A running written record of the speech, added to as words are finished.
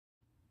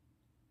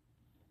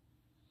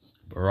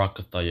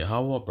Barakatah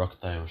Yahweh,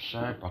 Barakatah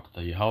Yoshai,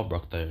 Barakatah Yahweh,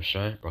 Barakatah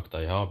Yoshai,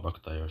 Barakatah Yahweh,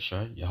 Barakatah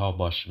Yoshai, Yahweh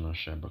Bashem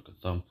Yoshai,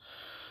 Barakatam,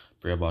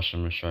 Priya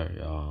Bashem Yoshai.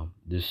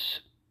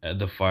 This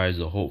edifies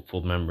the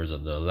hopeful members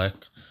of the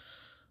elect.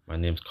 My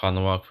name's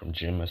Kanawak from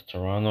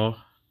Gmstoronto.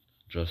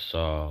 Just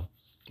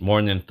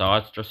morning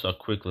thoughts, just a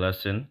quick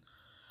lesson,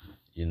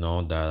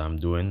 that I'm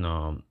doing.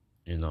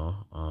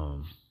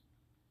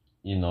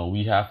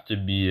 We have to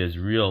be as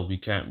real. We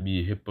can't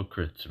be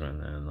hypocrites,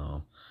 man.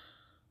 And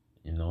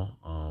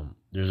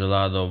there's a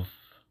lot of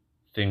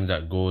things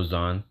that goes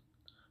on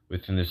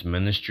within this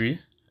ministry,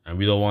 and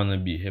we don't want to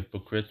be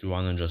hypocrites. We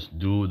want to just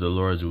do the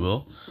Lord's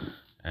will,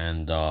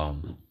 and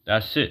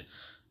that's it.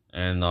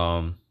 And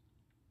the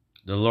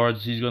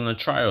Lord's, He's gonna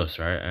try us,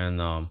 right? And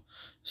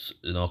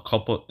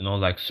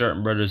like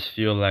certain brothers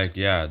feel like,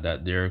 yeah,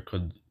 that there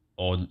could,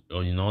 or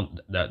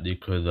that they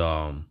could.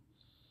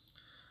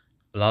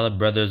 A lot of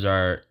brothers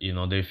are,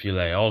 they feel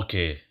like,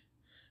 okay,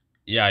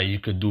 yeah, you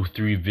could do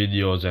 3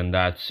 videos and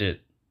that's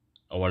it,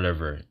 or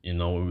whatever,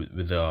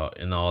 with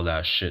and all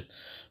that shit.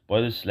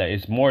 But it's like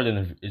it's more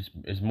than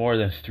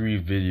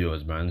 3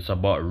 videos, man. It's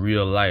about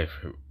real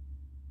life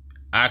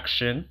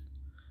action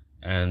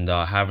and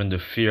having the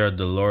fear of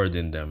the Lord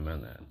in them,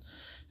 man.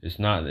 It's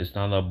not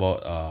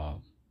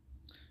about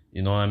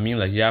you know what I mean?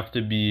 Like you have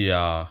to be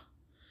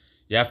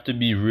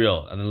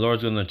real, and the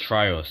Lord's gonna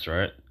try us,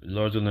 right? The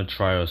Lord's gonna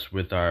try us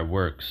with our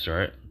works,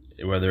 right?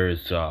 Whether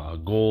it's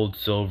gold,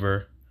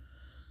 silver,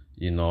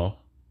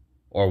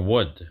 or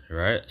wood,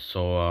 right?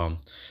 So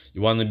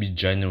you want to be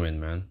genuine,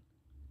 man,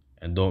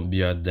 and don't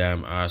be a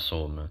damn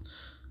asshole, man.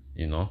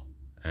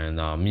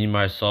 And me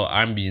myself,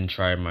 I'm being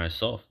tried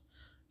myself.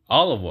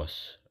 All of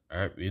us,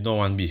 right? We don't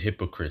want to be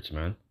hypocrites,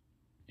 man.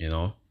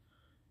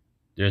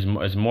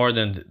 It's more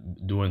than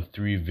doing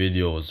 3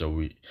 videos a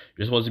week.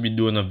 You're supposed to be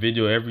doing a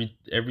video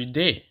every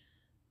day,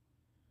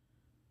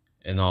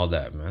 and all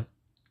that, man.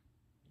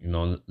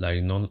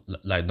 Like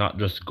not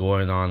just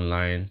going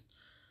online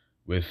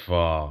with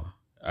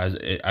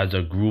as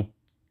a group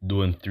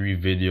doing 3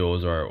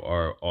 videos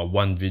or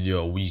 1 video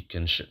a week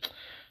and shit.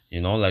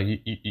 Like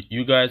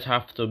you guys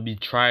have to be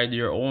tried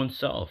your own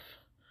self,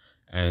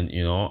 and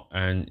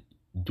and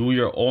do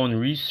your own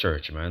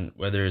research, man.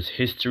 Whether it's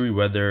history,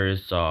 whether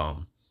it's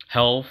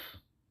health,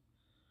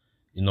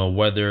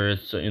 whether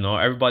it's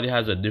everybody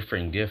has a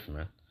different gift,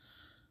 man.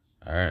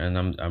 All right, and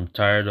I'm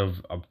tired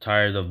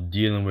of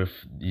dealing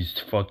with these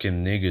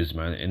fucking niggas,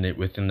 man,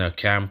 within the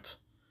camp.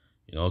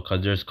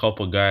 Cause there's a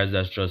couple guys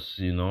that's just,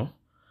 I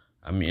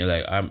mean,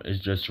 like,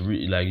 it's just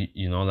like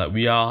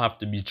we all have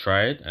to be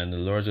tried, and the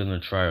Lord's gonna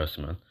try us,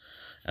 man.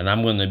 And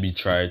I'm gonna be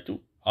tried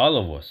too. All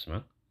of us,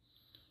 man.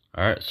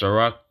 Alright,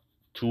 Sirach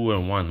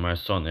 2:1, my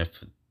son, if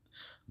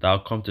thou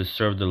come to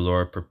serve the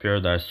Lord, prepare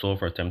thy soul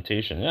for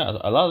temptation. Yeah,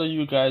 a lot of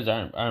you guys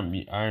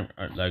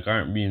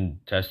aren't being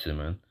tested,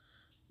 man.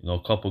 A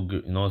couple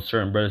good,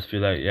 certain brothers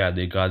feel like, yeah,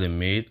 they got it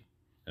made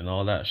and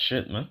all that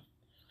shit, man.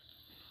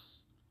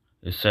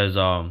 It says,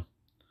 and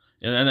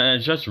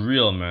it's just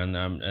real, man.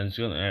 And it's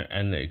gonna,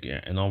 and like,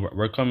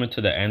 we're coming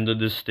to the end of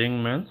this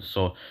thing, man.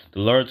 So the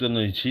Lord's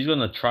He's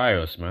gonna try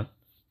us, man.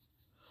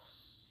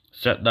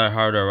 Set thy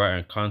heart aright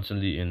and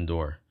constantly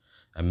endure,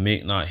 and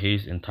make not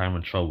haste in time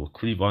of trouble.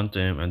 Cleave unto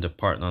Him and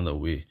depart not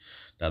away,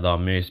 that thou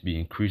mayest be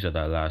increased at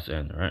thy last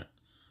end. Right?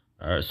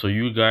 All right. So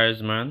you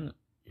guys, man,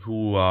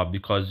 who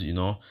because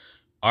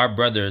our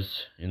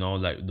brothers,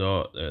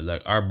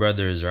 like our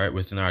brothers, right,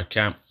 within our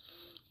camp,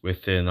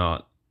 within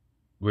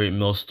Great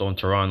Millstone,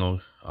 Toronto,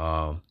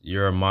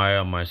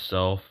 Jeremiah,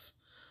 myself,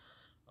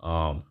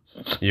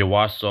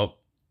 what's up,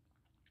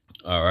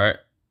 all right,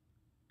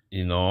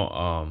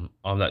 I'm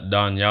like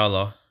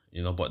Daniela,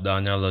 but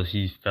Daniela,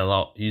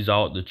 he's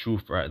out the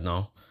truth right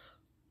now,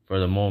 for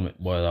the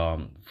moment, but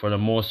for the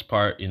most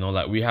part,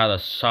 like we had a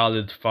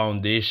solid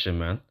foundation,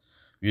 man.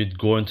 We'd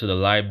go into the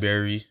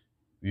library,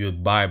 we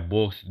would buy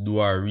books, do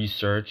our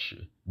research,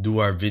 do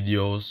our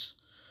videos,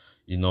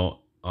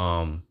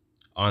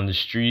 on the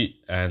street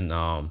and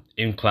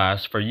in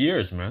class for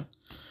years, man.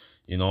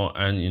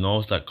 And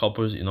it's like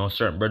couples,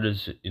 certain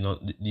brothers,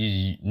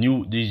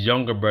 these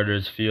younger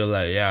brothers feel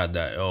like, yeah,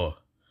 that, oh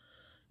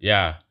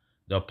yeah,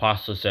 the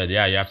apostle said,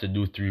 yeah, you have to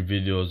do 3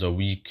 videos a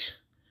week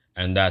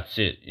and that's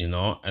it, and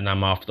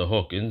I'm off the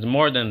hook. It's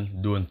more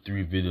than doing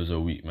 3 videos a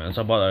week, man. It's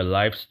about our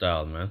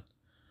lifestyle, man.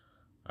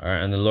 All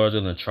right, and the Lord's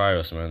gonna try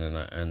us, man. And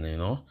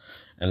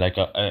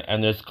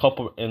and there's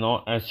couple,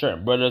 and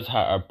certain brothers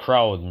are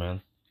proud,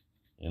 man.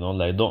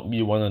 Like, don't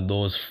be one of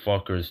those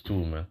fuckers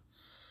too, man.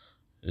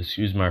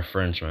 Excuse my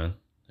French, man.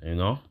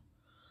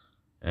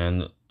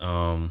 And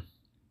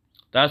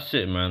that's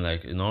it, man.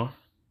 Like,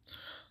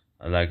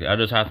 like, I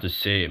just have to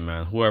say it,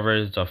 man. Whoever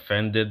is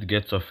offended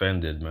gets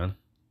offended, man.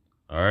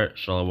 Alright,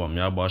 shalom.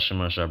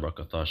 Yabashima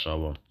shabrakata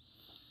shalom.